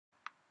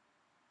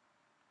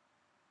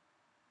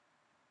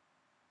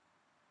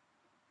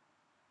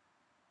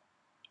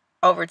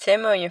Over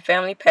 10 million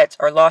family pets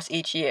are lost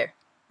each year,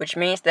 which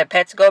means that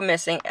pets go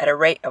missing at a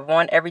rate of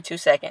 1 every 2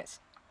 seconds.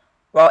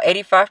 While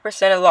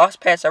 85% of lost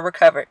pets are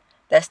recovered,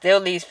 that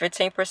still leaves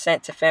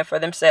 15% to fend for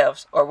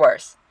themselves or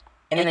worse.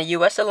 In the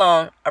U.S.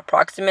 alone,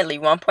 approximately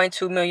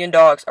 1.2 million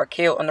dogs are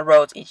killed on the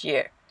roads each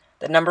year.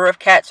 The number of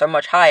cats are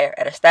much higher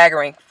at a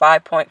staggering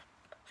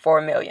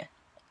 5.4 million.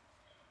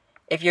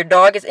 If your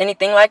dog is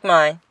anything like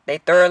mine, they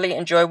thoroughly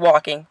enjoy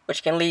walking,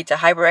 which can lead to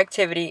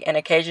hyperactivity and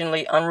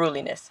occasionally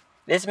unruliness.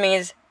 This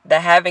means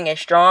that having a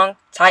strong,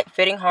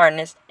 tight-fitting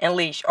harness and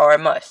leash are a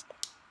must.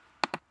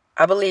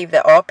 I believe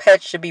that all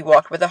pets should be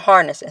walked with a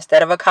harness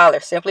instead of a collar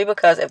simply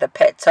because if the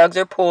pet tugs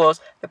or pulls,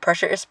 the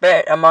pressure is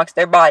spread amongst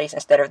their bodies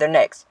instead of their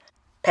necks.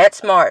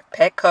 PetSmart,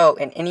 Petco,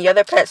 and any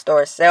other pet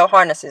stores sell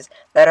harnesses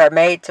that are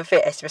made to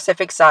fit a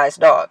specific size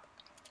dog.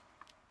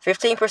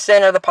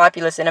 15% of the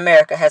populace in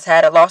America has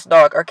had a lost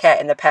dog or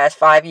cat in the past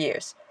 5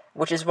 years,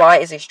 which is why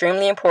it's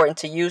extremely important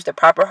to use the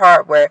proper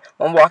hardware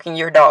when walking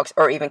your dogs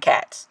or even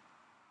cats.